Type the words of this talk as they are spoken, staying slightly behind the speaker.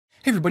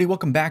Everybody,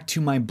 welcome back to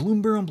my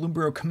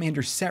Bloomburrow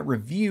Commander set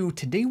review.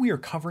 Today we are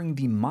covering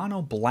the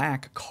mono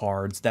black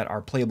cards that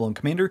are playable in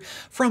Commander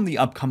from the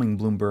upcoming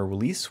Bloomburrow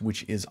release,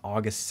 which is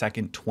August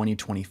 2nd,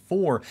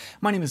 2024.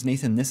 My name is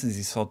Nathan, this is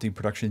the Salty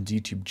Productions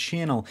YouTube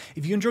channel.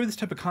 If you enjoy this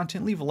type of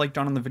content, leave a like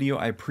down on the video,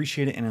 I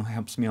appreciate it and it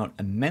helps me out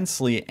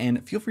immensely.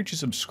 And feel free to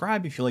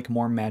subscribe if you like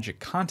more Magic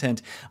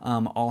content.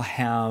 I'll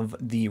have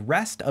the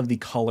rest of the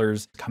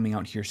colors coming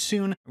out here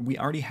soon. We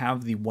already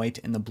have the white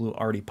and the blue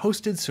already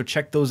posted, so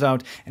check those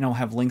out, and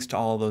I'll have links to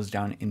all of those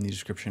down in the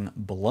description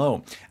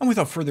below. And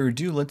without further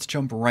ado, let's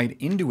jump right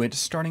into it,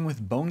 starting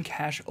with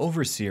Bonecash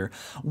Overseer.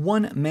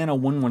 1 mana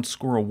 1/1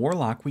 Squirrel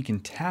Warlock. We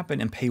can tap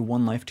it and pay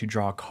 1 life to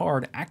draw a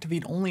card.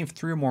 Activate only if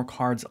 3 or more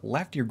cards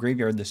left your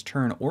graveyard this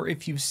turn, or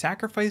if you've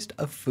sacrificed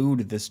a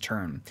food this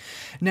turn.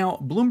 Now,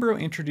 Bloomburrow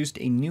introduced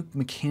a new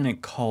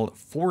mechanic called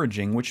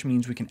Foraging, which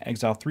means we can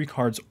exile 3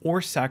 cards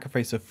or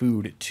sacrifice a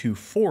food to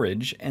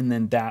forage, and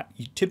then that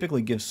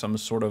typically gives some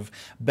sort of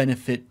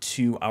benefit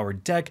to our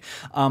deck.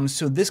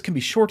 So this can be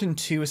shortened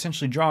to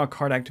essentially draw a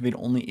card, activate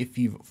only if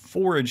you've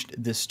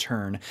foraged this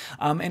turn.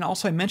 And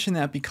also I mention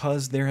that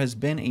because there has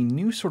been a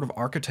new sort of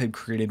archetype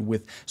created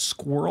with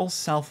squirrel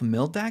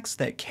self-mill decks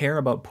that care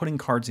about putting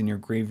cards in your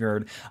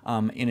graveyard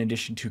in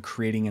addition to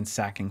creating and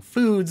sacking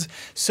foods.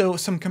 So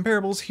some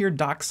comparables here: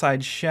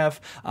 Dockside Chef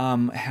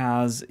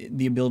has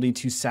the ability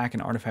to sack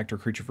an artifact or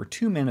creature for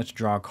 2 mana to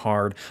draw a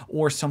card,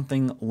 or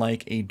something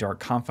like a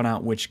Dark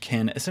Confidant, which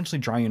can essentially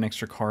draw you an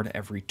extra card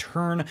every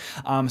turn.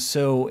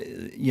 So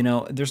you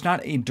know, there's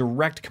not a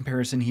direct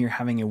comparison here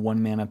having a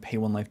 1 mana pay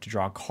 1 life to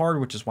draw a card,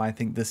 which is why I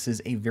think this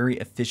is a very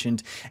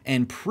efficient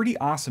and pretty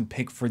awesome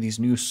pick for these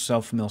new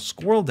self-mill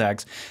squirrel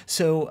decks.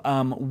 So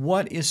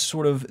what is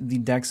sort of the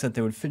decks that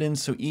they would fit in?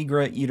 So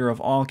Igra, Eater of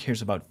All,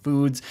 cares about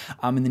foods,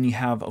 and then you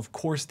have, of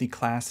course, the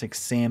classic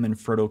Sam and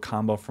Frodo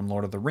combo from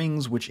Lord of the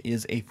Rings, which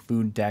is a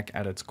food deck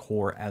at its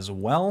core as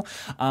well.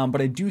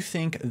 But I do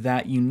think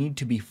that you need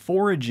to be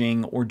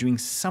foraging or doing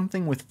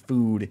something with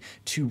food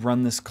to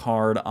run this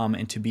card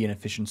and to be an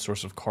efficient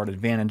source of card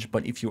advantage.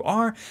 But if you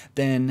are,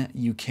 then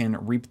you can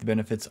reap the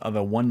benefits of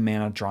a 1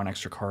 mana draw an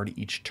extra card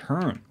each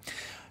turn.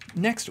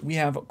 Next, we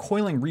have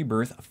Coiling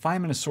Rebirth, 5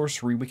 mana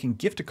sorcery. We can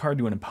gift a card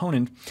to an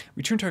opponent,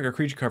 return target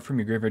creature card from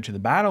your graveyard to the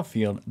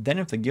battlefield. Then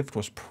if the gift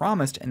was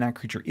promised and that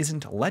creature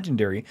isn't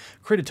legendary,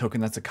 create a token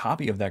that's a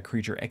copy of that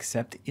creature,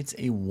 except it's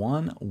a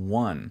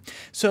 1/1.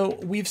 So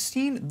we've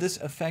seen this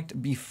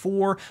effect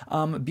before,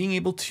 being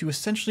able to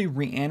essentially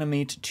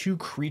reanimate 2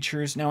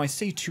 creatures. Now I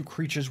say 2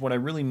 creatures, what I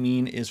really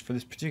mean is for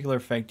this particular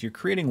effect, you're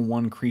creating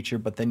 1 creature,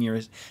 but then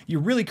you're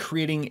really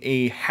creating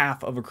a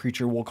half of a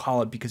creature, we'll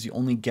call it, because you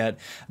only get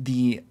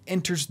the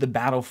enters the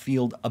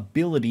battlefield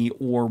ability,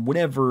 or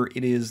whatever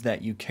it is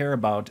that you care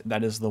about.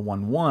 That is the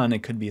 1/1.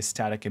 It could be a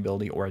static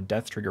ability or a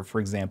death trigger, for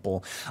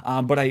example.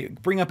 But I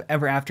bring up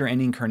Ever After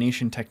Any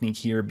Incarnation technique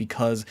here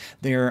because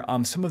they're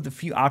some of the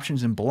few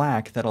options in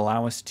black that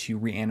allow us to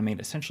reanimate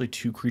essentially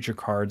 2 creature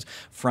cards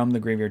from the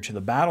graveyard to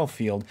the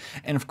battlefield.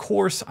 And of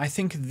course, I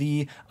think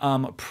the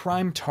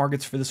prime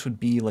targets for this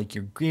would be like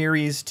your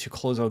Garys to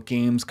close out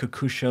games,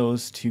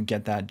 Kakushos to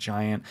get that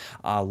giant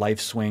life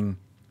swing.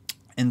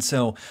 And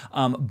so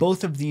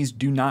both of these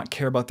do not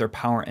care about their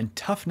power and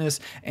toughness,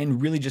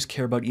 and really just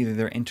care about either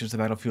their enters the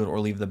battlefield or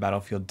leave the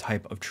battlefield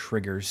type of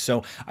triggers.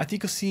 So I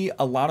think you'll see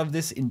a lot of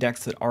this in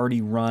decks that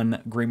already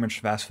run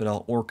Greymarch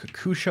Vasphodel or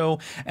Kakusho.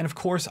 And of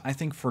course, I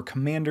think for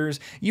commanders,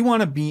 you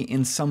want to be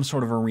in some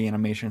sort of a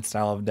reanimation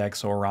style of deck,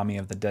 so a Rami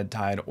of the Dead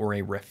Tide or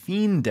a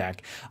Rafine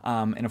deck.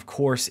 And of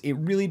course, it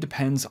really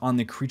depends on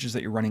the creatures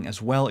that you're running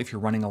as well. If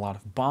you're running a lot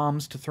of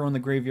bombs to throw in the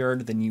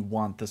graveyard, then you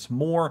want this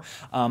more.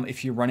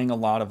 If you're running a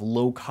lot of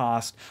low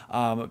cost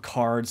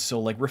cards, so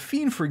like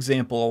Rafine, for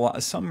example,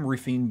 some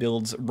Rafine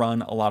builds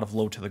run a lot of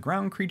low to the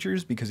ground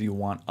creatures because you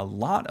want a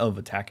lot of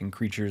attacking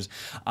creatures.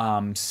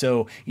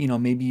 So, you know,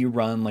 maybe you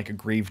run like a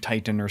Grave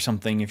Titan or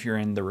something if you're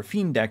in the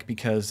Rafine deck,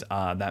 because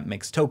that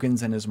makes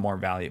tokens and is more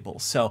valuable.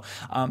 So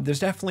there's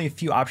definitely a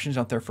few options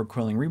out there for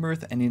Coiling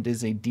Rebirth, and it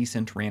is a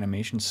decent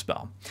reanimation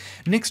spell.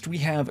 Next, we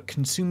have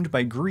Consumed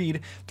by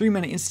Greed. 3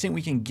 mana instant.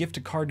 We can gift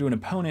a card to an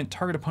opponent.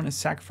 Target opponent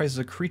sacrifices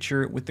a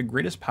creature with the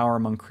greatest power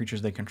among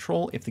creatures they control.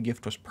 If the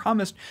gift was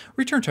promised,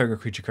 return target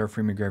creature card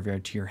from your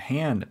graveyard to your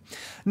hand.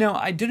 Now,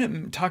 I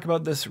didn't talk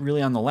about this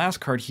really on the last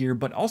card here,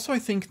 but also I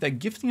think that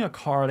gifting a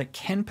card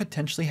can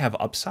potentially have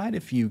upside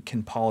if you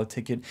can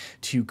politic it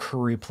to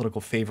curry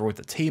political favor with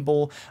the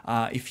table.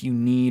 If you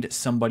need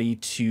somebody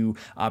to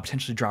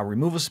potentially draw a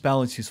removal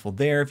spell, it's useful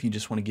there. If you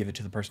just want to give it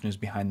to the person who's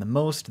behind the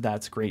most,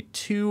 that's great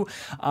too.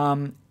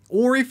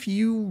 Or if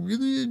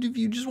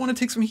you just want to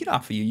take some heat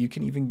off of you, you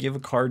can even give a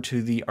card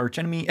to the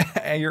archenemy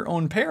at your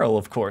own peril,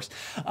 of course.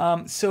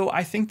 So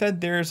I think that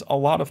there's a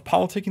lot of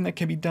politicking that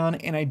can be done,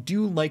 and I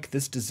do like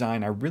this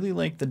design. I really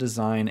like the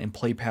design and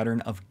play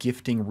pattern of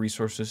gifting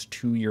resources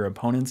to your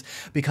opponents,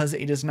 because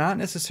it is not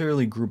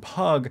necessarily group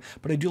hug,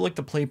 but I do like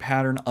the play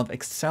pattern of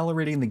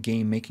accelerating the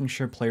game, making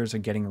sure players are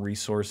getting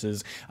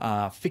resources,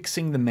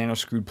 fixing the mana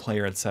screwed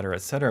player, etc.,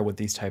 etc., with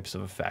these types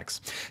of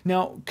effects.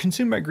 Now,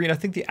 Consumed by Greed, I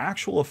think the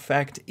actual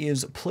effect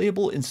is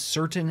playable in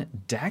certain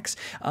decks.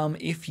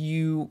 If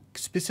you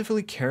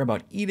specifically care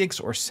about edicts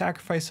or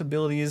sacrifice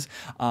abilities,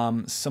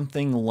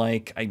 something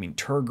like, I mean,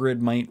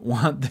 Turgid might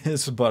want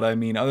this, but I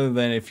mean, other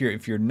than if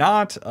you're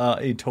not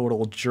a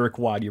total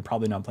jerkwad, you're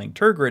probably not playing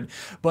Turgid.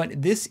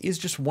 But this is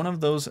just one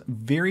of those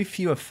very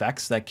few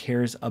effects that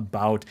cares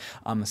about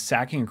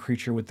sacking a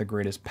creature with the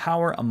greatest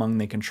power among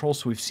they control.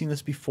 So we've seen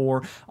this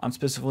before on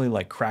specifically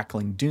like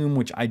Crackling Doom,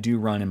 which I do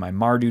run in my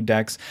Mardu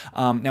decks.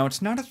 Now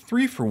it's not a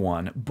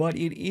 3-for-1, but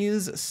it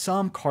is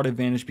some card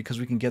advantage because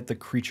we can get the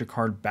creature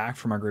card back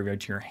from our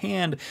graveyard to your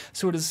hand.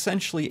 So it is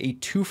essentially a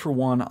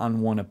 2-for-1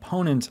 on one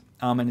opponent.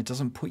 And it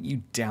doesn't put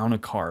you down a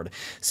card.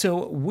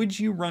 So would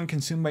you run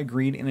Consumed by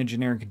Greed in a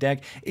generic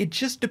deck? It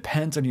just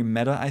depends on your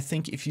meta. I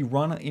think if you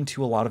run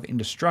into a lot of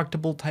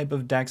indestructible type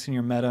of decks in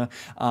your meta,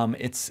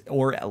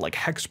 or like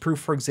Hexproof,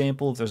 for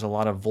example, if there's a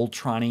lot of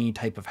Voltron-y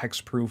type of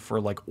Hexproof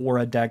or like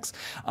Aura decks,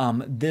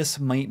 this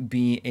might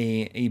be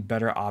a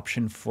better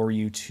option for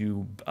you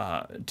to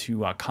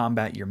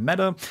combat your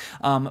meta.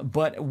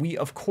 But we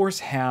of course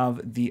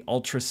have the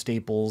ultra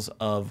staples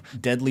of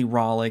Deadly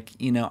Rollick.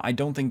 You know, I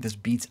don't think this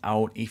beats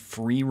out a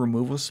free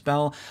removal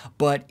spell,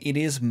 but it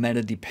is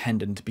meta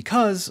dependent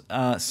because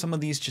some of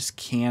these just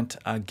can't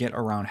get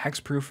around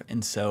hexproof,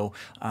 and so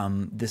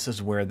this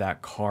is where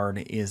that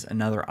card is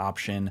another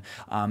option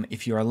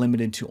if you are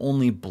limited to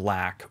only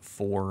black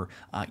for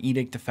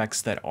edict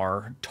effects that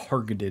are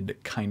targeted,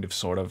 kind of,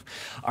 sort of.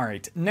 All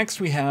right, next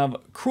we have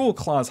Cruel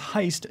Claw's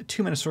Heist,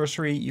 2-mana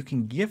sorcery. You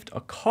can gift a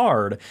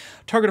card.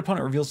 Target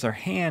opponent reveals their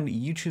hand.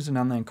 You choose a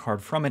non-land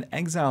card from it.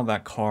 Exile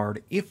that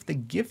card. If the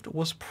gift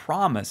was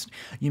promised,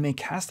 you may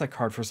cast that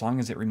card for as long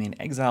as it remained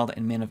exiled,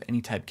 and mana of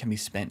any type can be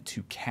spent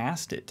to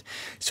cast it.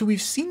 So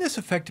we've seen this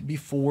effect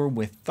before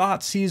with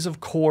Thoughtseize, of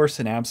course,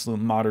 an absolute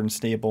modern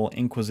staple,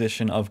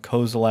 Inquisition of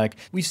Kozilek.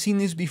 We've seen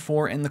these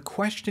before, and the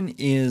question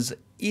is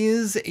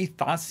a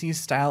Thoughtseize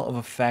style of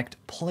effect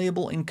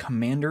playable in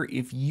Commander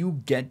if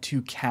you get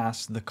to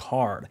cast the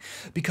card?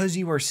 Because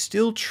you are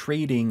still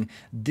trading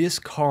this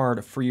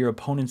card for your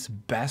opponent's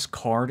best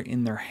card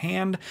in their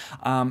hand.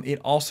 It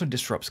also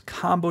disrupts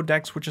combo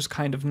decks, which is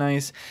kind of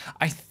nice.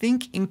 I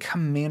think in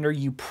Commander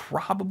you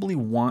probably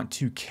want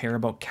to care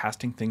about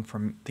casting things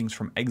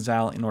from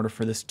exile in order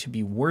for this to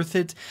be worth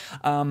it.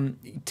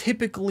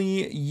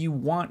 Typically you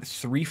want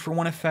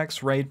 3-for-1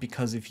 effects, right?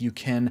 Because if you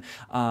can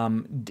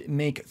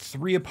make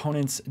 3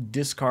 opponents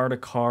discard a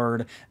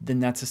card, then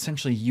that's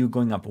essentially you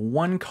going up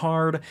 1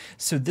 card.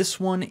 So this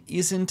one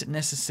isn't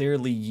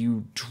necessarily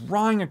you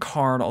drawing a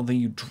card, although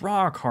you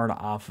draw a card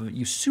off of it,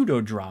 you pseudo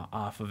draw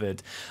off of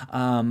it.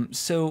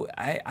 So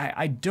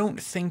I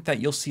don't think that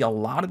you'll see a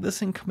lot of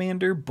this in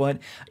Commander, but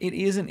it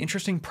is an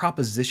interesting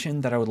proposition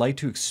that I would like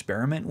to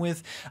experiment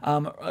with.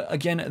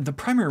 Again, the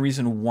primary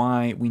reason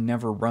why we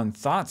never run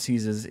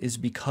Thoughtseizes is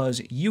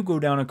because you go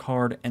down a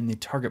card and the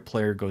target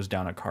player goes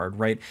down a card,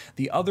 right?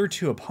 The other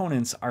 2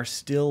 opponents are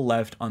still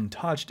left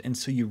untouched, and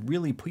so you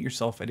really put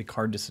yourself at a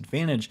card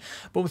disadvantage.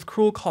 But with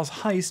Cruel Claw's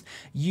Heist,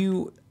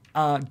 you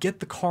get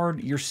the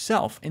card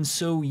yourself, and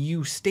so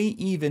you stay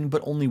even,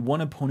 but only 1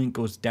 opponent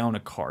goes down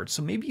a card.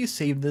 So maybe you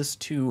save this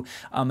to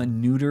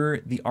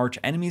neuter the arch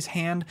enemy's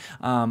hand.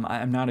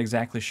 I'm not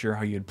exactly sure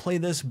how you'd play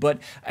this, but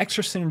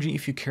extra synergy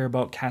if you care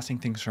about casting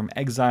things from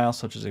exile,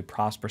 such as a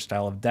Prosper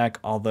style of deck,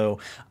 although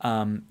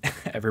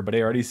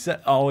everybody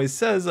always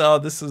says, oh,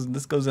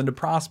 this goes into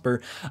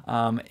Prosper,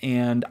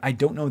 and I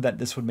don't know that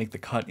this would make the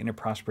cut in a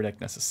Prosper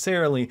deck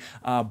necessarily,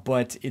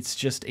 but it's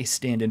just a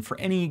stand-in for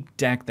any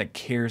deck that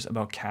cares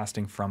about casting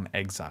from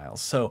exile.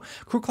 So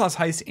Cruel Claw's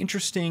Heist,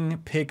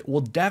 interesting pick, will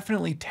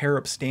definitely tear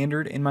up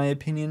Standard in my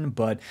opinion,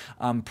 but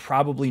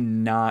probably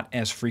not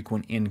as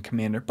frequent in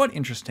Commander, but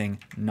interesting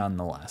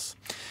nonetheless.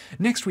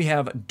 Next we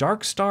have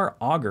Darkstar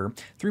Augur,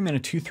 3-mana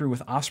 2/3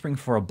 with Offspring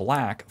for a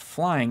black,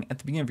 flying. At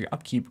the beginning of your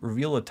upkeep,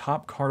 reveal the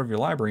top card of your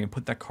library and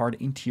put that card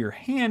into your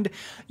hand.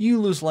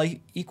 You lose life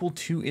equal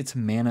to its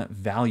mana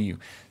value.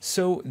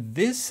 So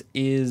this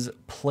is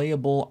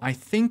playable, I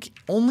think,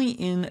 only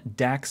in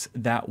decks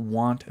that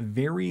want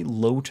very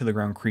low to the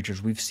ground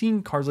creatures. We've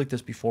seen cards like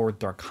this before with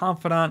Dark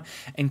Confidant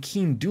and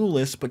Keen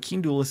Duelist, but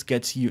Keen Duelist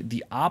gets you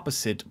the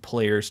opposite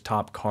player's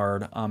top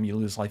card. You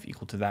lose life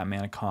equal to that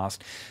mana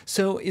cost.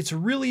 So it's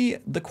really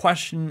the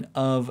question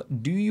of,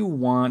 do you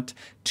want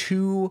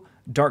 2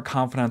 Dark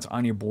Confidants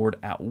on your board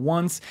at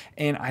once?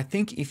 And I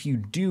think if you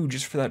do,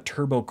 just for that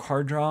turbo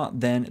card draw,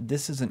 then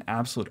this is an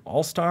absolute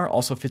all-star.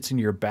 Also fits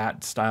into your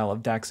bat style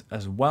of decks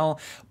as well.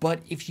 But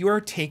if you are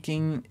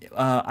taking,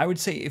 I would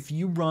say if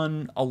you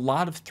run a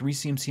lot of 3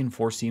 CMC and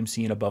 4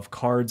 CMC and above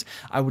cards,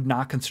 I would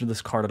not consider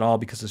this card at all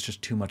because it's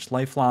just too much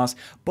life loss.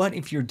 But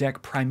if your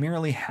deck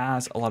primarily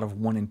has a lot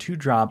of 1 and 2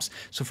 drops,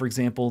 so for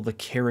example, the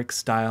Carrick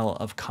style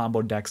of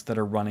combo decks that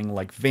are running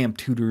like Vamp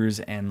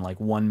Tutors and like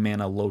 1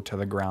 mana low to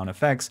the ground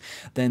effects,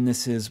 then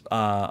this is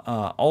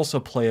also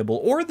playable,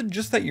 or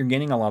just that you're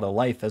gaining a lot of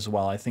life as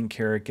well. I think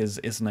Carrick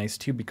is nice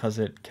too because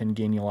it can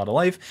gain you a lot of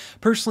life.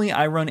 Personally,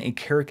 I run a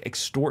Carrick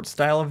Extort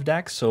style of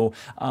deck, so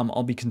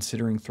I'll be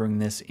considering throwing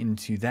this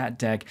into that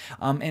deck.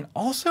 And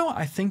also,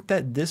 I think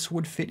that this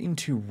would fit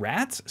into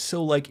rats.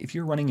 So like if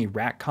you're running a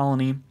rat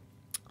colony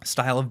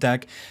style of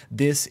deck,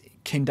 this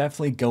can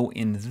definitely go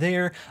in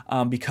there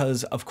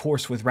because of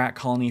course with Rat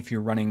Colony, if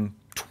you're running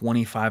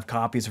 25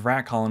 copies of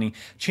Rat Colony,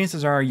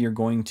 chances are you're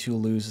going to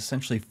lose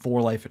essentially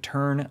 4 life a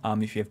turn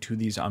if you have 2 of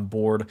these on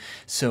board.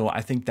 So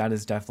I think that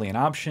is definitely an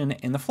option,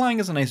 and the flying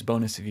is a nice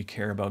bonus if you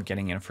care about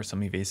getting in for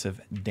some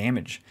evasive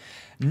damage.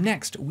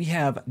 Next, we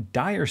have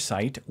Dire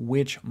Sight,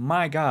 which,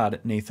 my god,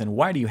 Nathan,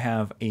 why do you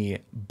have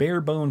a bare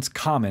bones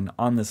common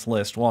on this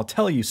list? Well, I'll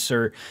tell you,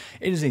 sir,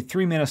 it is a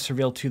 3-mana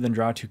surveil 2, then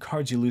draw 2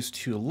 cards, you lose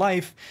 2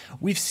 life.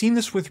 We've seen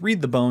this with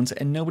Read the Bones,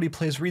 and nobody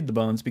plays Read the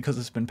Bones because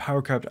it's been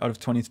power crept out of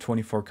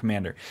 2024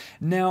 Commander.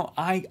 Now,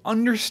 I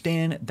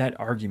understand that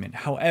argument.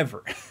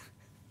 However,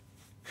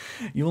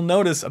 you'll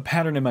notice a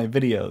pattern in my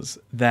videos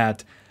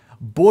that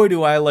boy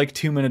do I like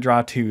 2-mana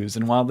draw 2s,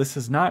 and while this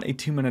is not a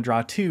 2-mana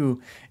draw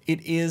 2, it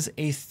is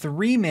a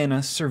 3-mana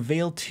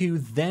surveil 2,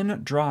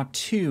 then draw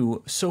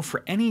 2. So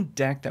for any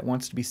deck that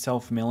wants to be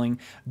self-milling,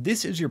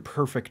 this is your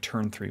perfect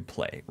turn 3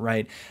 play,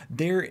 right?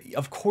 There,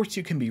 of course,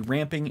 you can be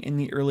ramping in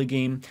the early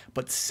game,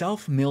 but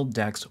self-milled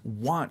decks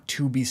want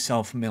to be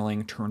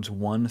self-milling turns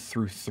 1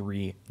 through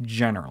 3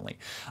 generally.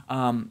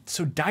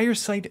 So Dire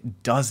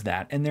Sight does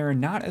that, and there are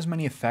not as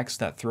many effects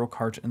that throw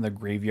cards in the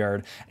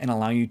graveyard and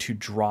allow you to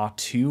draw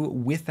 2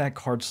 with that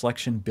card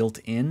selection built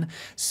in.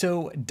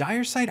 So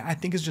Dire Sight, I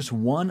think, is just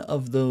one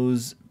of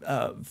those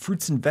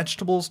fruits and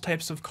vegetables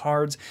types of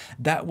cards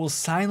that will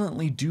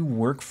silently do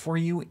work for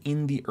you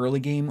in the early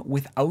game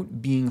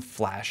without being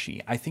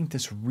flashy. I think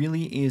this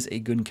really is a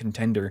good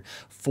contender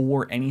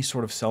for any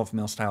sort of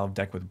self-mill style of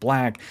deck with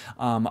black.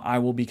 I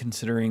will be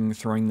considering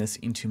throwing this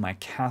into my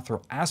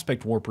Cathro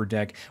Aspect Warper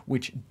deck,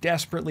 which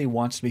desperately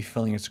wants to be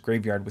filling its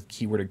graveyard with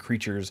keyworded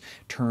creatures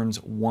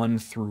turns 1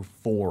 through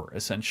 4,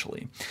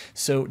 essentially.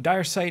 So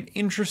Dire Sight,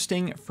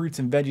 interesting fruits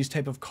and veggies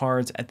type of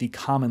cards at the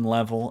common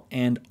level,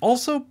 and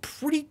also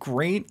pretty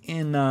great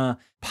in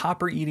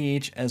Pauper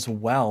EDH as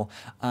well.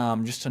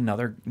 Just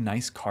another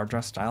nice card draw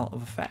style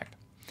of effect.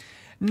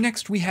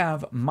 Next, we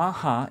have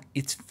Maha,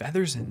 Its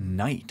Feathers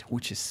Knight,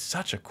 which is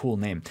such a cool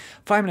name.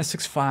 5-mana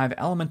 6/5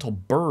 elemental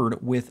bird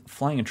with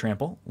flying and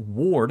trample.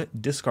 Ward,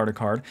 discard a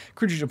card.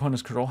 Creatures your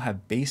opponents control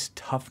have base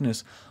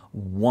toughness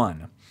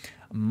 1.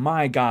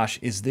 My gosh,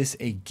 is this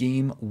a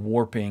game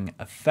warping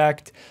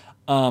effect?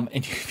 And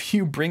if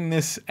you bring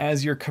this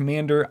as your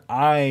commander,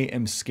 I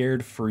am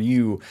scared for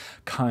you,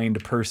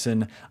 kind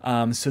person.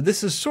 So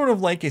this is sort of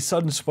like a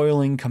sudden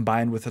spoiling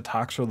combined with a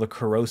Toxrill the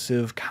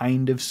Corrosive,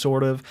 kind of,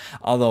 sort of.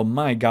 Although,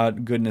 my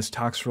god, goodness,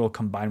 Toxrill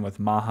combined with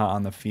Maha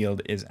on the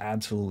field is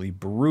absolutely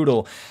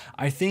brutal.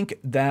 I think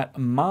that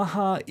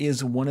Maha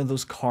is one of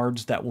those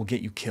cards that will get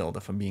you killed,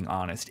 if I'm being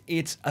honest.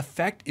 Its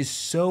effect is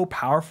so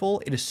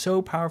powerful. It is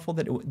so powerful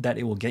that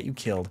it will get you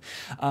killed.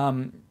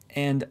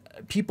 And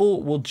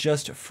people will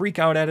just freak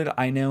out at it.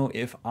 I know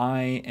if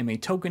I am a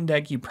token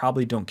deck, you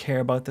probably don't care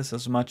about this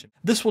as much.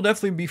 This will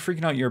definitely be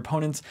freaking out your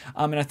opponents,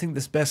 and I think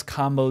this best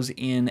combos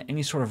in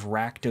any sort of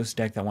Rakdos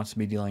deck that wants to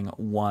be dealing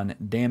 1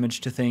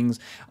 damage to things,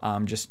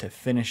 just to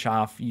finish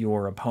off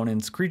your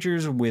opponent's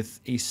creatures with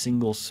a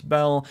single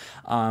spell.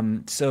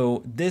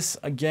 So this,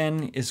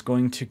 again, is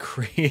going to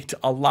create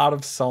a lot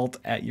of salt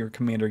at your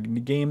commander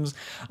games,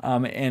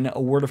 and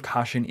a word of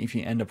caution if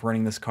you end up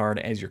running this card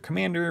as your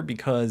commander,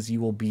 because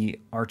you will be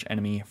arch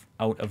enemy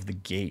out of the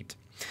gate.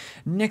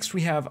 Next,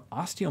 we have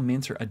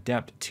Osteomancer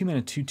Adept,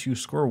 2-mana 2/2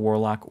 Squirrel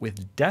Warlock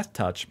with Death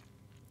Touch.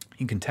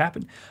 You can tap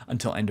it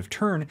until end of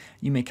turn.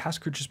 You may cast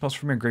creature spells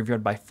from your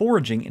graveyard by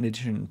foraging, in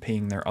addition to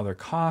paying their other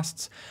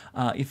costs.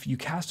 If you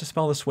cast a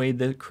spell this way,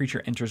 the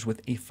creature enters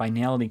with a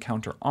finality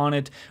counter on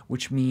it,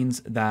 which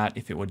means that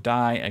if it would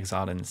die,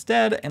 exile it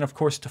instead. And of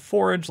course, to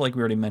forage, like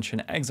we already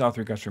mentioned, exile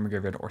 3 cards from your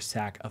graveyard or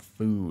sack a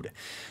food.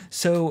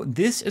 So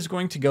this is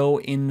going to go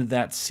in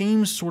that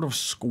same sort of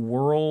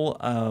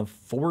squirrel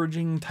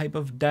foraging type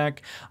of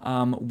deck.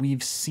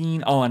 We've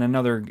seen, oh, and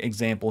another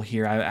example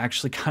here, I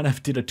actually kind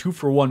of did a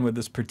 2-for-1 with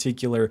this particular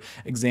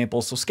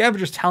example. So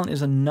Scavenger's Talent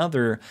is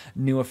another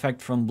new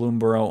effect from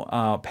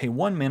Bloomburrow. Pay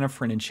 1 mana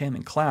for an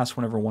enchantment class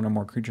whenever 1 or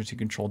more creatures you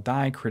control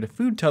die. Create a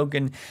food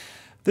token.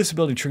 This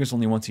ability triggers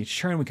only once each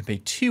turn. We can pay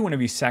 2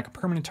 whenever you sack a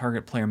permanent.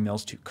 Target player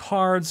mills 2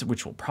 cards,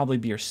 which will probably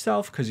be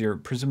yourself because you're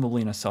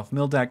presumably in a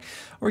self-mill deck.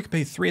 Or you can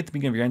pay 3 at the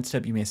beginning of your end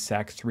step. You may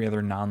sack 3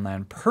 other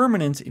non-land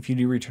permanents if you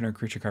do return a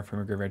creature card from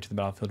your graveyard to the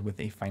battlefield with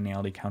a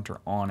finality counter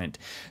on it.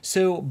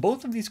 So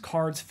both of these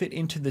cards fit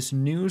into this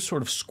new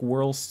sort of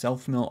squirrel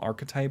self-mill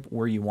archetype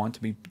where you want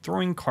to be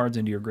throwing cards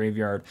into your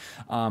graveyard.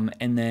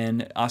 And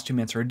then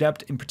Osteomancer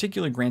Adept in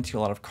particular grants you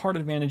a lot of card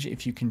advantage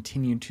if you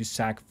continue to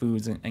sack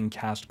foods and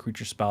cast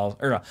creature spells,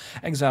 or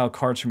etc. Exile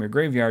cards from your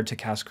graveyard to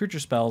cast creature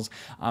spells.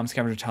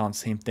 Scavenger Talent,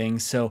 same thing.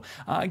 So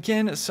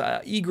again,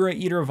 Egra,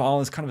 Eater of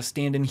All is kind of a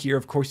stand-in here.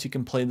 Of course, you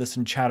can play this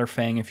in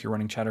Chatterfang if you're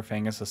running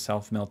Chatterfang as a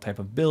self-mill type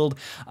of build,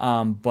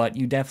 but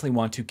you definitely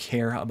want to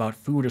care about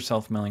food or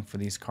self-milling for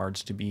these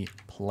cards to be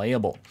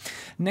playable.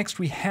 Next,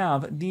 we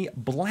have the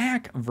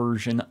black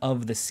version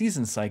of the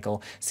Season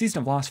Cycle.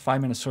 Season of Loss,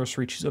 5-mana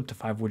sorcery, choose up to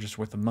 5 widgets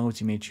worth of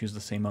modes. You may choose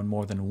the same mode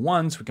more than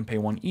once. We can pay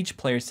 1 each.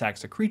 Player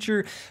sacks a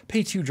creature,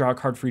 pay 2, draw a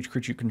card for each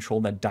creature you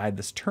control that died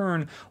this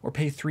turn, or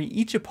pay 3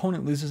 each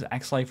opponent loses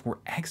X life, where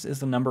X is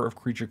the number of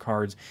creature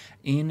cards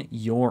in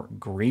your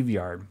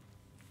graveyard.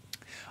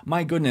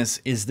 My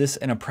goodness, is this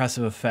an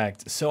oppressive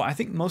effect? So I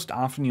think most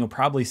often you'll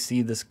probably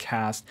see this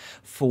cast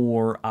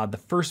for the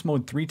first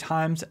mode 3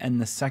 times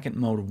and the second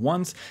mode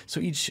once. So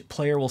each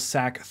player will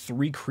sack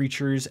 3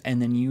 creatures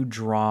and then you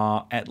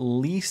draw at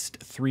least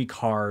 3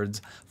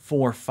 cards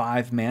for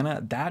 5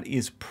 mana. That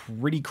is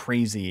pretty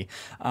crazy.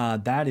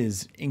 That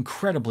is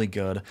incredibly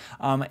good.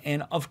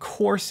 And of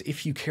course,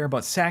 if you care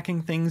about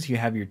sacking things, you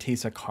have your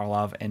Teysa,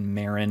 Karlov, and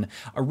Marin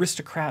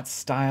Aristocrat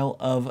style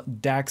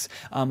of decks.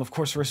 Of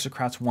course,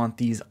 Aristocrats want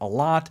these a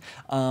lot.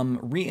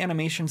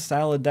 Reanimation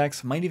style of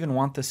decks might even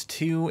want this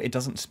too. It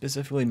doesn't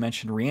specifically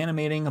mention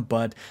reanimating,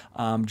 but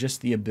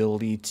just the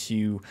ability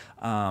to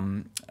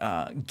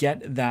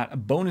get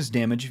that bonus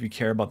damage if you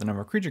care about the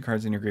number of creature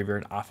cards in your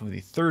graveyard off of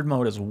the 3rd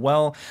mode as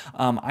well.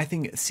 I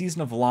think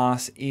Season of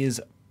Loss is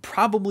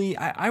probably,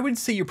 I would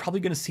say you're probably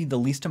going to see the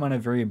least amount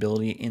of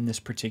variability in this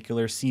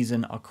particular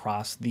season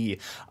across the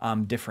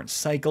different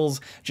cycles,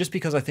 just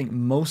because I think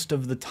most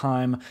of the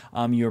time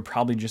you're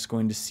probably just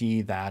going to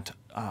see that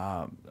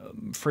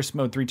first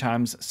mode 3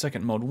 times,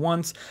 second mode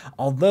once,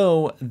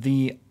 although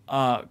the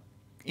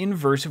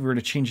inverse, if we were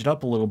to change it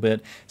up a little bit,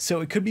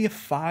 so it could be a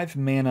 5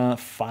 mana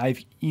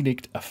 5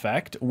 edict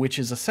effect, which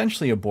is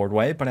essentially a board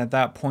wipe, but at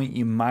that point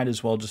you might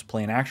as well just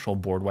play an actual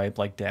board wipe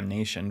like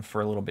Damnation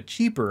for a little bit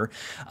cheaper.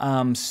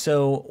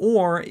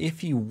 Or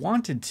if you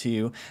wanted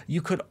to,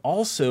 you could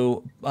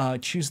also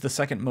choose the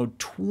second mode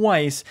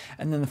twice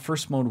and then the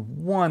first mode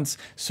once,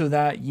 so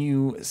that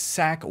you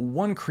sack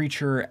 1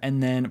 creature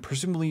and then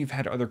presumably you've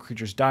had other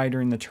creatures die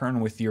during the turn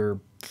with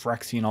your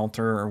Phyrexian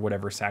Altar or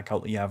whatever sack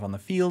outlet you have on the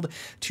field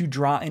to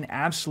draw an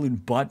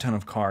absolute butt ton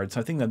of cards. So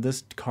I think that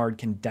this card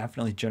can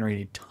definitely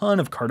generate a ton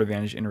of card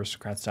advantage in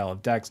Aristocrat style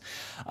of decks.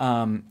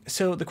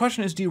 So the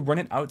question is, do you run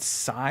it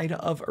outside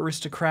of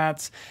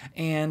Aristocrats?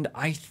 And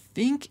I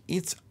think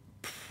it's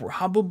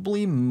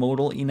probably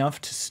modal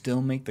enough to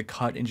still make the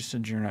cut in just a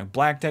generic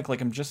black deck.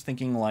 Like, I'm just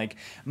thinking like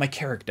my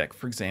Carrick deck,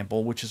 for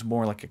example, which is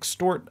more like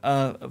extort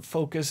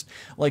focused.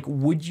 Like,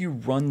 would you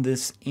run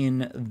this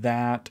in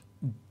that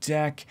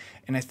deck?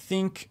 And I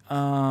think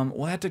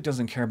well, that deck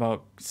doesn't care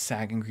about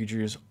sagging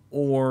creatures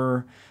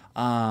or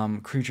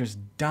creatures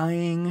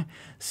dying,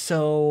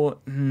 so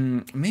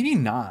maybe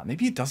not.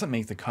 Maybe it doesn't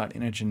make the cut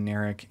in a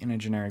generic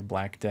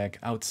black deck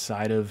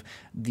outside of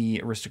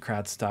the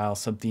Aristocrat style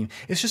sub-theme.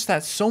 It's just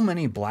that so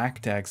many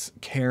black decks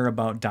care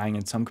about dying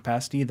in some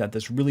capacity that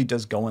this really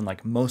does go in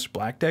like most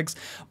black decks.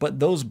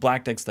 But those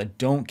black decks that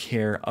don't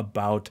care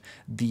about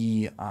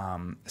the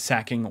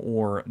sacking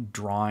or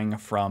drawing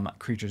from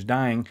creatures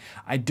dying,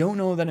 I don't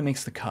know that it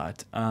makes the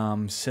cut.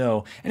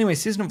 So anyway,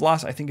 Season of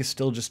Loss I think is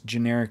still just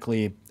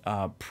generically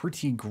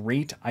pretty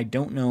great. I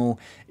don't know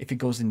if it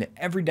goes into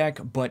every deck,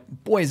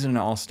 but boy is it an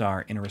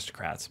all-star in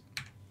Aristocrats.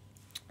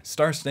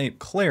 Starscape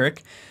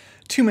Cleric,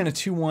 2 mana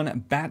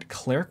 2/1 Bat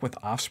Cleric with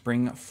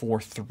Offspring for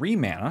 3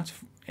 mana,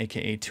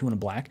 aka 2 and a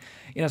black.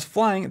 It has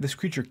flying. This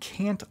creature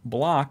can't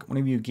block.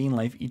 Whenever you gain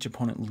life, each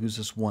opponent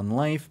loses 1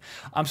 life.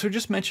 So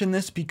just mention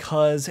this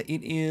because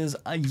it is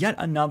yet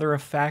another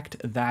effect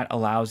that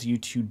allows you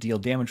to deal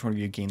damage whenever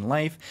you gain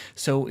life.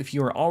 So if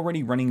you are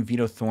already running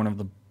Veto Thorn of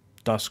the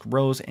Dusk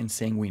Rose and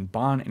Sanguine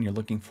Bond and you're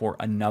looking for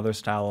another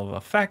style of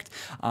effect,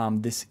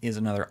 this is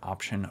another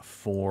option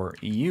for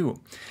you.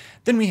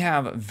 Then we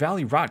have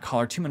Valley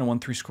Rotcaller, 2 mana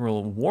 1/3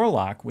 Squirrel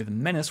Warlock with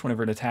Menace.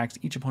 Whenever it attacks,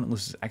 each opponent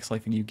loses X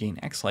life and you gain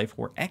X life,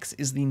 where X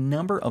is the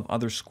number of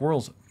other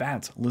squirrels,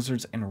 bats,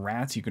 lizards, and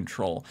rats you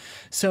control.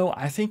 So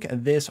I think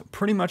this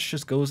pretty much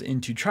just goes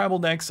into tribal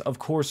decks. Of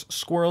course,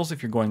 squirrels,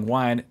 if you're going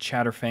wide,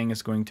 Chatterfang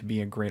is going to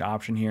be a great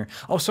option here.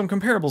 Oh, some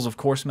comparables, of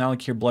course.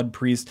 Malakir Blood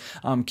Priest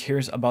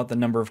cares about the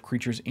number of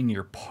creatures in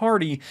your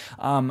party,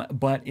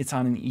 but it's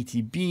on an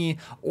ETB,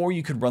 or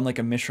you could run like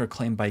a Mishra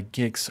Claim by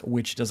Gix,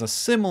 which does a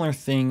similar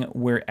thing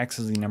where X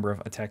is the number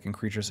of attacking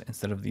creatures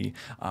instead of the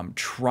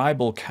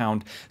tribal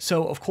count.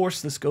 So of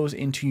course this goes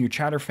into your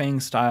Chatterfang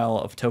style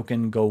of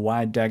token go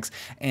wide decks,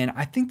 and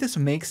I think this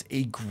makes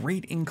a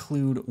great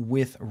include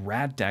with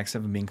rat decks,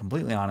 if I'm being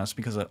completely honest,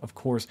 because of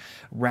course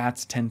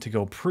rats tend to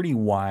go pretty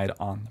wide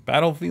on the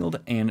battlefield,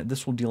 and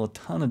this will deal a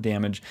ton of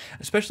damage,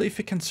 especially if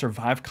it can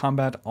survive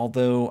combat,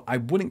 although I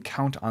wouldn't wouldn't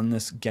count on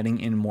this getting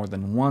in more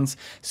than once.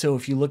 So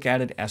if you look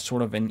at it as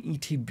sort of an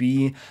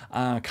ETB,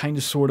 kind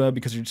of, sort of,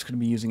 because you're just going to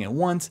be using it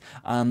once,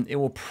 it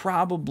will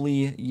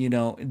probably, you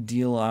know,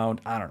 deal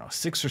out, I don't know,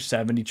 6 or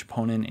 7 each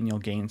opponent, and you'll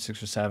gain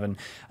 6 or 7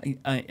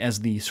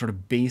 as the sort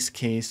of base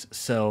case.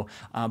 So,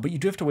 but you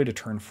do have to wait a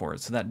turn for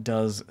it. So that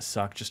does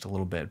suck just a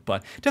little bit,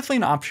 but definitely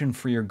an option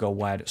for your go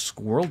wide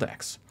squirrel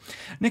decks.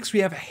 Next,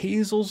 we have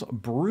Hazel's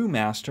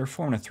Brewmaster,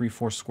 forming a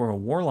 3/4 squirrel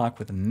warlock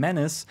with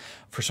menace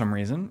for some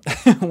reason.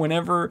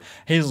 Whenever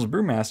Hazel's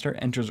Brewmaster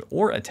enters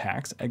or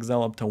attacks,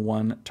 exile up to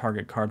 1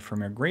 target card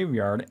from your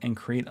graveyard and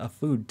create a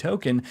food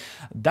token.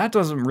 That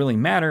doesn't really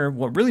matter.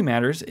 What really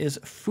matters is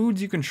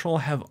foods you control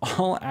have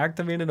all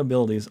activated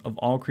abilities of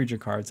all creature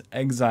cards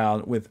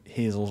exiled with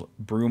Hazel's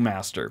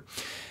Brewmaster.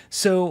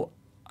 So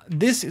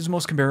this is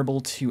most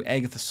comparable to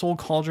Agatha's Soul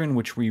Cauldron,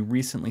 which we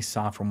recently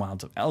saw from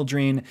Wilds of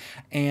Eldraine,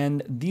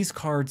 and these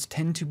cards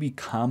tend to be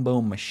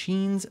combo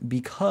machines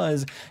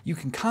because you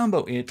can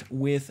combo it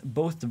with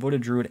both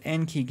Devoted Druid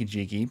and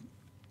Kiki-Jiki.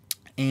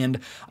 And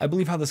I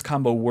believe how this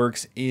combo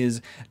works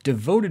is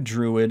Devoted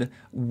Druid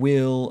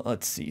will,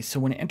 let's see, so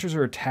when it enters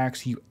or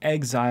attacks, you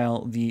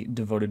exile the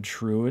Devoted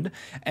Druid,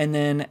 and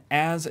then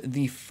as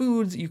the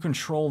foods you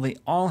control, they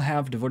all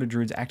have Devoted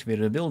Druid's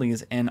activated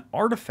abilities, and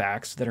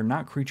artifacts that are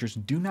not creatures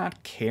do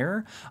not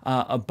care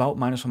about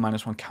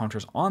 -1/-1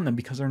 counters on them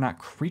because they're not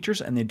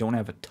creatures and they don't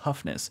have a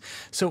toughness.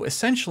 So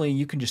essentially,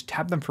 you can just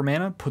tap them for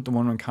mana, put the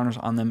 1/1 counters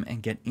on them,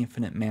 and get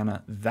infinite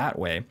mana that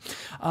way.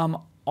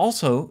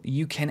 Also,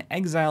 you can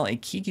exile a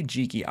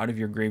Kiki-Jiki out of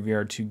your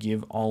graveyard to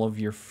give all of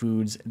your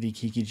foods the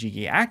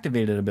Kiki-Jiki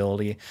activated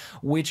ability,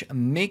 which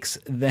makes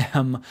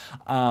them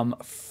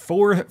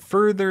for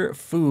further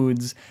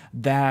foods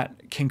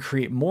that can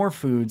create more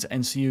foods.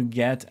 And so you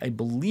get, I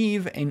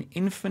believe, an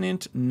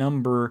infinite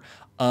number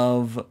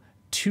of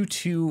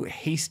 2/2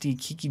 hasty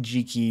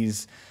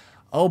Kiki-Jikis.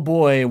 Oh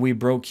boy, we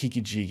broke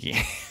Kiki-Jiki.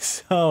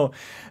 So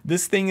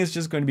this thing is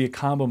just going to be a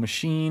combo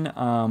machine.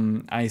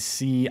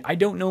 I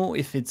don't know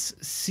if it's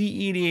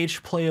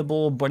CEDH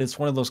playable, but it's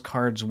one of those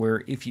cards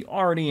where if you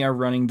already are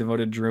running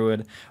Devoted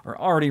Druid or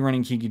already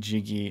running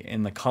Kiki-Jiki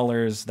in the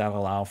colors that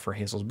allow for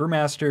Hazel's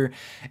Brewmaster,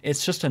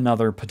 it's just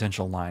another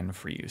potential line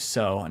for you.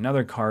 So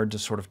another card to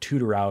sort of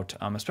tutor out,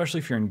 especially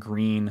if you're in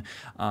green,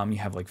 you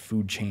have like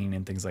Food Chain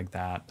and things like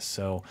that.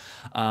 So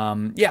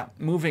yeah,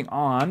 moving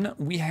on,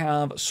 we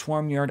have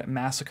Swarmyard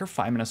Massacre,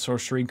 5-mana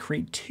sorcery,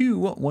 create 2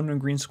 1/1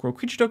 green squirrel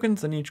creature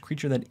tokens, then each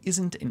creature that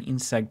isn't an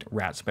insect,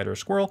 rat, spider, or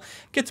squirrel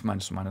gets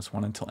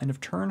 -1/-1 until end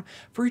of turn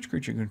for each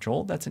creature you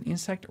control that's an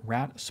insect,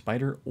 rat,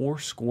 spider, or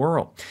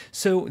squirrel.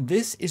 So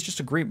this is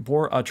just a great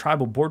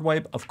tribal board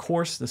wipe. Of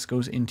course, this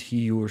goes into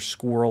your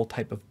squirrel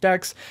type of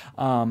decks.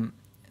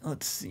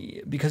 Let's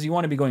see, because you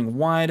want to be going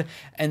wide,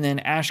 and then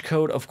Ash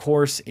Code, of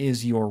course,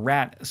 is your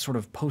rat sort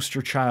of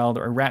poster child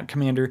or rat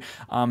commander,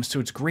 so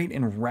it's great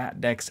in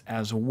rat decks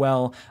as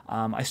well.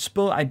 I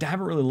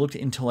haven't really looked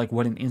into like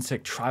what an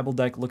insect tribal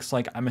deck looks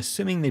like. I'm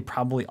assuming they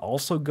probably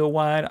also go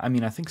wide. I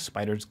mean, I think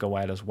spiders go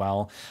wide as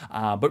well,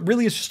 but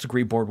really it's just a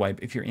great board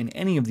wipe if you're in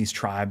any of these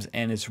tribes,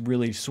 and it's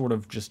really sort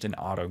of just an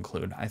auto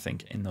include, I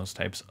think, in those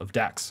types of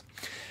decks.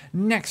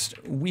 Next,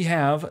 we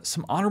have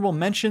some honorable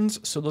mentions.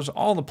 So those are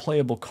all the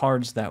playable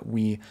cards that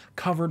we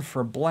covered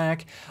for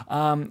black.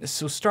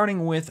 So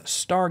starting with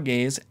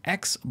Stargaze,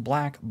 X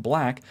black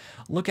black,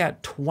 look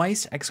at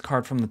twice X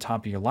card from the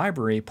top of your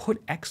library,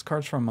 put X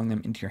cards from among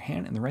them into your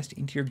hand and the rest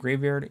into your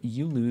graveyard,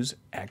 you lose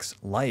X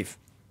life.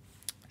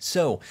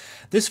 So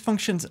this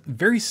functions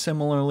very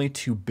similarly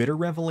to Bitter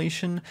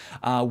Revelation,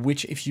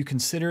 which if you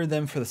consider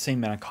them for the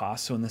same mana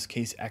cost, so in this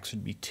case X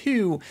would be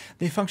 2,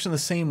 they function the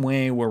same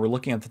way where we're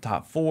looking at the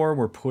top 4,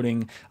 we're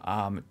putting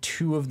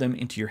 2 of them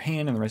into your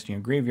hand and the rest in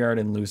your graveyard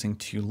and losing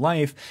 2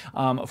 life.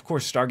 Of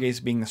course,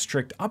 Stargaze being the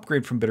strict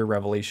upgrade from Bitter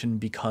Revelation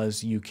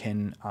because you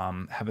can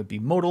have it be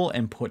modal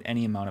and put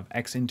any amount of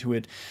X into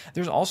it.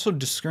 There's also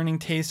Discerning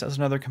Taste as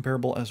another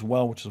comparable as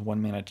well, which is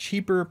 1 mana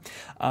cheaper.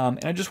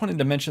 And I just wanted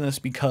to mention this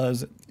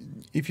because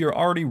if you're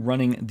already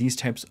running these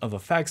types of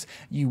effects,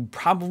 you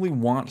probably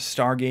want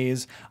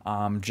Stargaze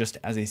just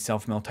as a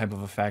self-mill type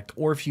of effect,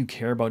 or if you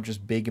care about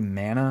just big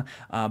mana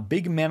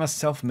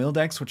self-mill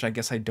decks, which I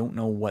guess I don't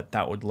know what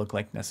that would look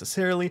like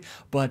necessarily,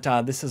 but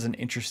this is an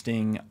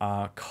interesting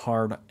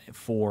card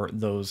for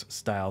those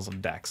styles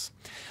of decks.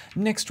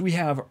 Next, we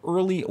have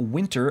Early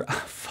Winter,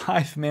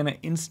 5 mana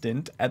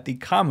instant at the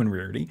common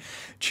rarity.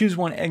 Choose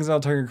 1, exile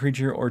target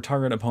creature or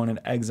target opponent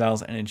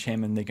exiles an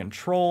enchantment they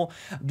control.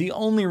 The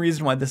only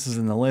reason why this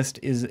is in the list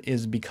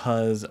is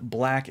because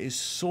black is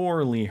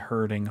sorely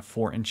hurting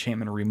for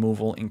enchantment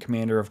removal. In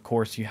Commander, of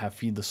course, you have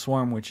Feed the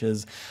Swarm, which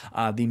is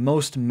the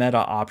most meta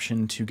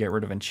option to get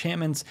rid of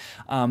enchantments,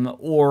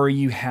 or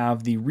you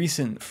have the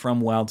recent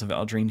from Wilds of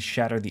Eldraine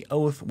Shatter the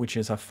Oath, which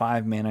is a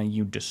 5 mana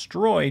you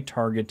destroy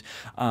target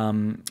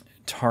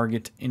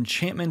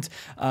enchantment.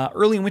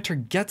 Early Winter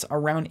gets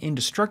around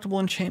indestructible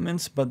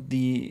enchantments, but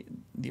the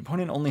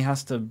opponent only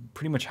has to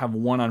pretty much have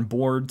 1 on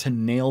board to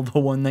nail the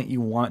one that you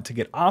want to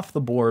get off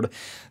the board.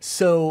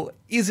 So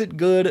is it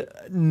good?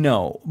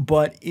 No.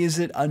 But is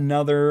it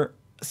another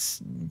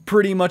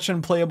pretty much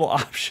unplayable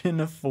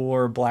option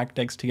for black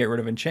decks to get rid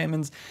of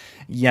enchantments?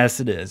 Yes,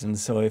 it is. And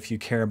so if you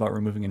care about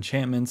removing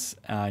enchantments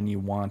and you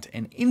want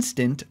an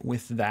instant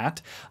with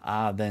that,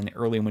 then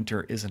Early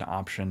Winter is an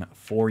option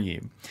for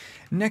you.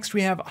 Next,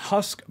 we have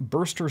Husk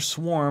Burster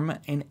Swarm,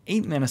 an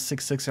 8-mana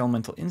 6/6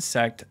 elemental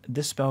insect.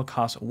 This spell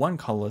costs 1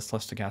 colorless,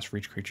 less to cast for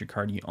each creature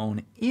card you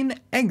own in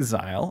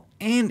exile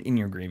and in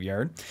your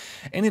graveyard,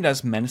 and it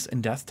has Menace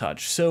and Death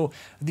Touch. So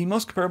the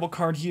most comparable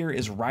card here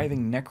is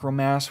Writhing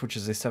Necromass, which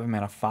is a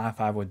 7-mana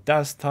 5/5 with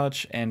Death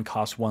Touch and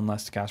costs 1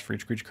 less to cast for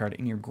each creature card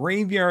in your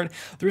graveyard.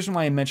 The reason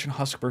why I mentioned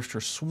Husk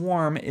Burster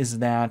Swarm is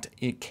that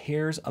it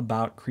cares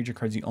about creature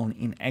cards you own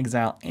in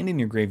exile and in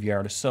your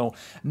graveyard. So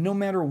no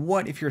matter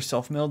what, if you're a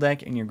self-mill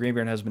deck and your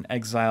graveyard has been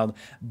exiled,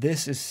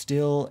 this is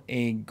still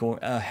a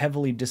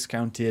heavily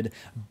discounted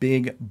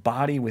big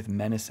body with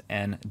Menace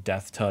and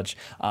Death Touch.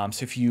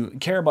 So if you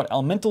care about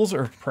elementals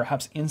or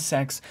perhaps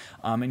insects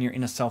and you're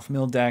in a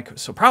self-mill deck,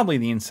 so probably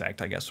the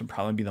insect, I guess, would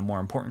probably be the more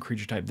important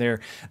creature type there,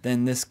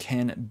 then this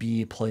can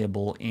be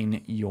playable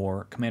in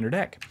your commander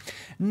deck.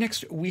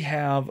 Next, we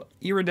have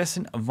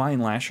Iridescent Vine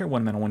Lasher,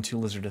 1-mana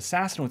 1/2 Lizard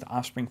Assassin with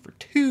Offspring for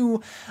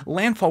 2.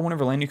 Landfall,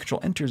 whenever land you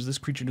control enters, this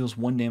creature deals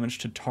 1 damage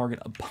to target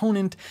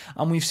opponent.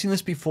 We've seen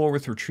this before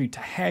with Retreat to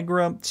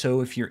Hagra,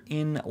 so if you're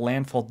in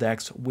landfall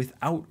decks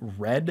without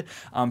red,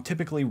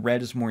 typically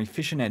red is more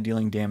efficient at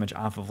dealing damage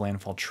off of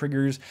landfall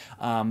triggers,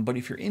 but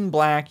if you're in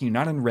black, you're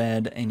not in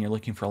red, and you're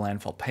looking for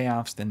landfall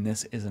payoffs, then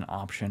this is an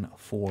option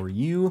for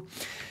you.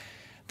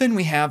 Then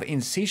we have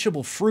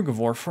Insatiable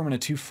Frugivore, 4-mana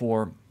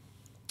 2/4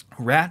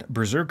 Rat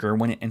Berserker.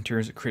 When it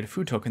enters, create a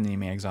food token, then you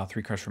may exile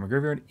 3 cards from a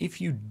graveyard. If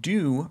you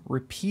do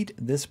repeat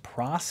this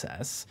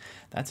process,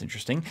 that's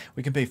interesting.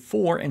 We can pay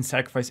 4 and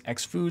sacrifice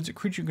X foods.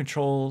 Creature you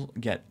control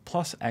get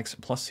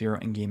 +X/+0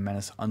 and gain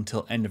menace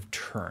until end of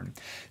turn.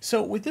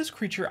 So with this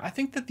creature, I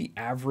think that the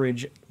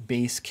average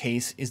base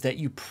case is that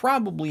you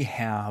probably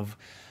have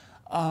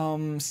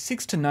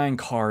 6 to 9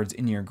 cards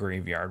in your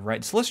graveyard,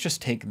 right? So let's just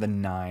take the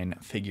 9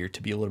 figure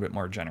to be a little bit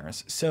more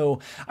generous. So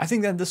I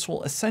think that this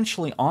will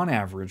essentially, on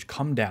average,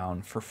 come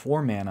down for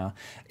 4 mana.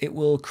 It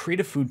will create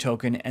a food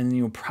token, and then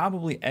you'll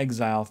probably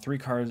exile 3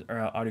 cards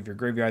out of your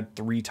graveyard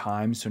 3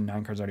 times, so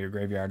 9 cards out of your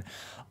graveyard.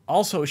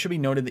 Also, it should be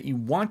noted that you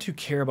want to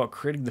care about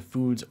creating the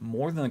foods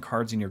more than the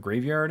cards in your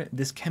graveyard.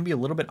 This can be a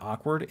little bit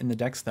awkward in the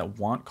decks that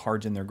want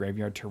cards in their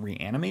graveyard to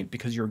reanimate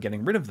because you're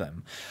getting rid of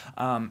them.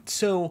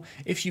 So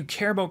if you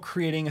care about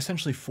creating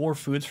essentially 4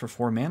 foods for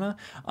 4 mana,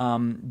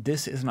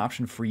 this is an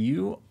option for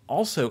you.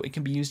 Also, it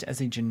can be used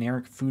as a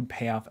generic food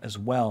payoff as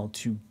well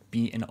to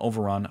be an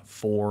overrun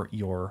for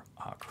your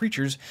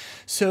creatures.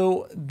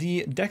 So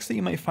the decks that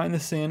you might find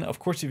this in, of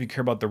course, if you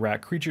care about the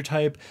rat creature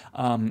type,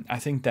 I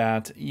think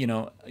that, you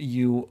know,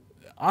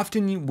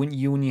 often when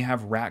you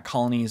have rat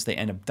colonies, they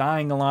end up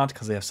dying a lot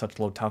because they have such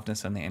low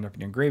toughness and they end up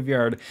in your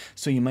graveyard.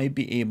 So you might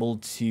be able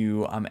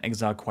to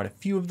exile quite a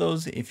few of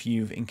those if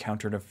you've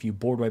encountered a few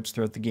board wipes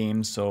throughout the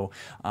game. So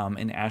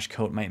an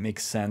Ashcoat might make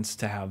sense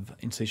to have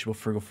Insatiable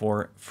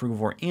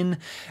Frugivore in.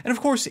 And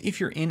of course, if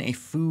you're in a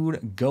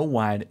food go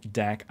wide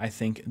deck, I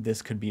think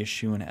this could be a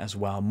shoo-in as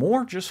well.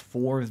 More just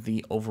for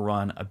the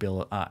overrun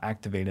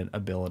activated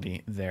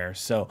ability there.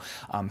 So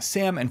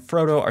Sam and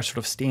Frodo are sort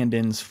of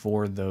stand-ins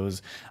for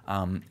those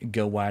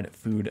go wide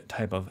food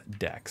type of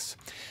decks.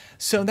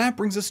 So that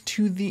brings us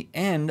to the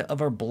end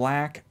of our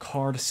black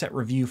card set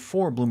review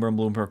for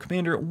Bloomburrow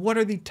Commander. What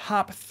are the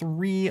top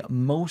 3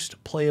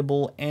 most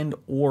playable and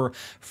or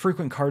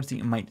frequent cards that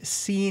you might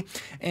see?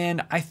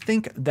 And I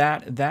think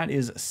that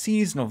is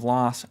Season of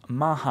Loss,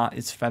 Maha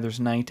is Feathers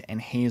Knight,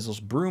 and Hazel's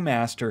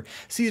Brewmaster.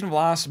 Season of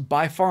Loss,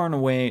 by far and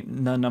away,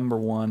 the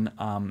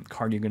 #1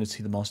 card you're going to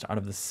see the most out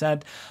of the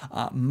set.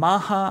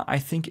 Maha, I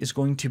think, is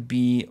going to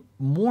be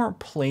more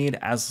played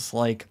as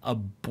like a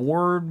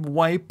board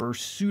wipe or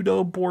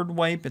pseudo board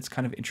wipe. It's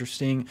kind of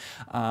interesting.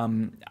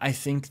 I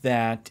think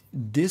that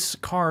this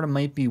card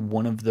might be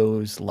one of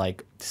those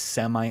like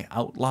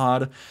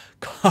semi-outlawed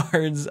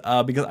cards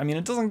because I mean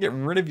it doesn't get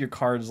rid of your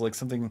cards like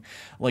something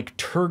like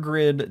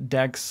Turgid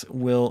decks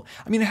will.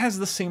 I mean it has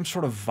the same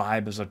sort of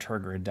vibe as a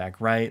Turgid deck,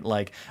 right?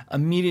 Like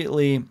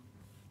immediately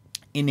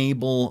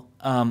enable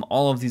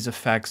all of these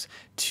effects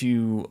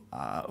to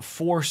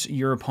force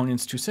your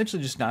opponents to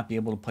essentially just not be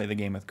able to play the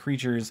game with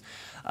creatures.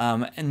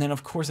 And then,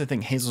 of course, I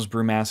think Hazel's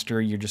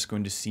Brewmaster, you're just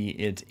going to see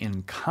it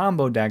in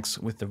combo decks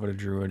with Devoted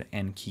Druid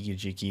and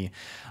Kiki-Jiki.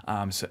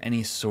 So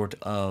any sort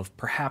of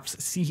perhaps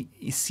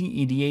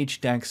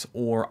CEDH decks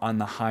or on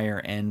the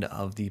higher end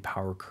of the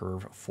power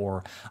curve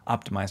for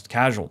optimized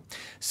casual.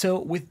 So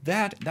with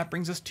that, that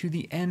brings us to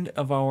the end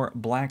of our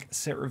black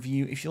set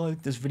review. If you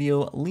like this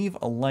video, leave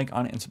a like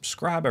on it and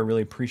subscribe. I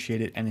really appreciate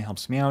it and it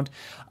helps me out.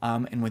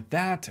 And with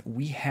that,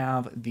 we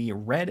have the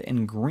red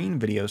and green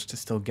videos to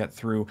still get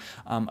through.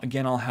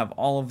 Again, I'll have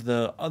all of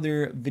the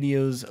other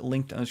videos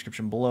linked in the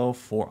description below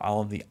for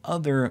all of the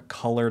other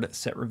colored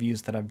set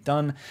reviews that I've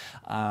done.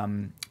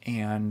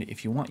 And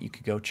if you want, you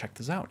could go check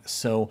this out.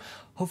 So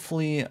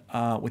hopefully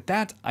with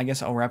that, I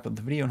guess I'll wrap up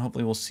the video and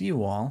hopefully we'll see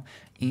you all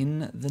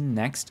in the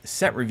next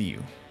set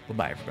review.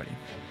 Bye-bye, everybody.